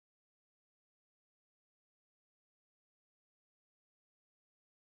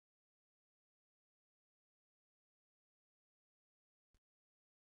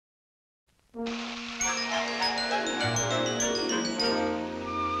This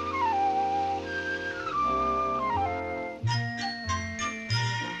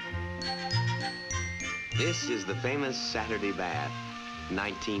is the famous Saturday bath,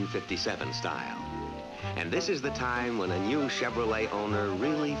 1957 style. And this is the time when a new Chevrolet owner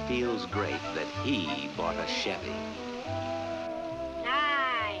really feels great that he bought a Chevy.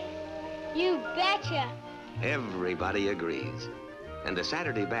 Nice. You betcha. Everybody agrees. And the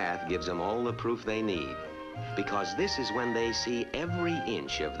Saturday bath gives them all the proof they need. Because this is when they see every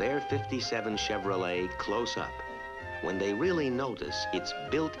inch of their 57 Chevrolet close up. When they really notice its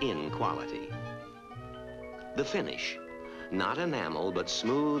built-in quality. The finish. Not enamel, but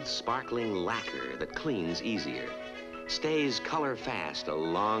smooth, sparkling lacquer that cleans easier. Stays color fast a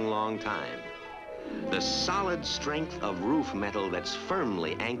long, long time. The solid strength of roof metal that's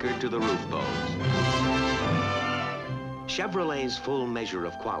firmly anchored to the roof bows. Chevrolet's full measure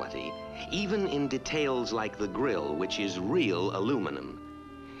of quality, even in details like the grille, which is real aluminum.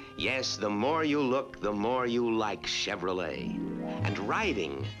 Yes, the more you look, the more you like Chevrolet. And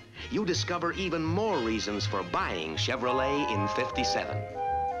riding, you discover even more reasons for buying Chevrolet in 57.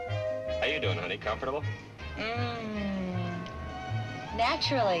 How you doing, honey? Comfortable?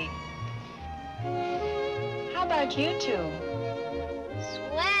 Naturally. How about you two?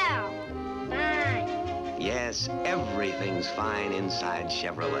 Swell. Fine. Yes, everything's fine inside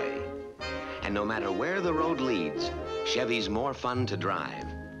Chevrolet. And no matter where the road leads, Chevy's more fun to drive.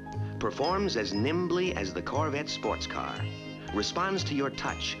 Performs as nimbly as the Corvette sports car. Responds to your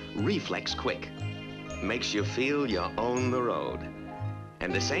touch, reflex quick. Makes you feel you own the road.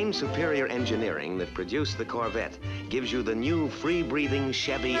 And the same superior engineering that produced the Corvette gives you the new free-breathing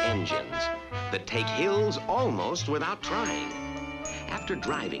Chevy engines that take hills almost without trying. After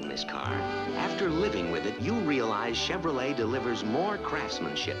driving this car, after living with it, you realize Chevrolet delivers more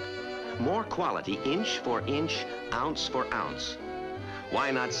craftsmanship, more quality inch for inch, ounce for ounce.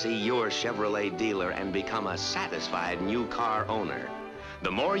 Why not see your Chevrolet dealer and become a satisfied new car owner?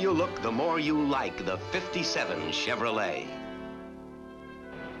 The more you look, the more you like the 57 Chevrolet.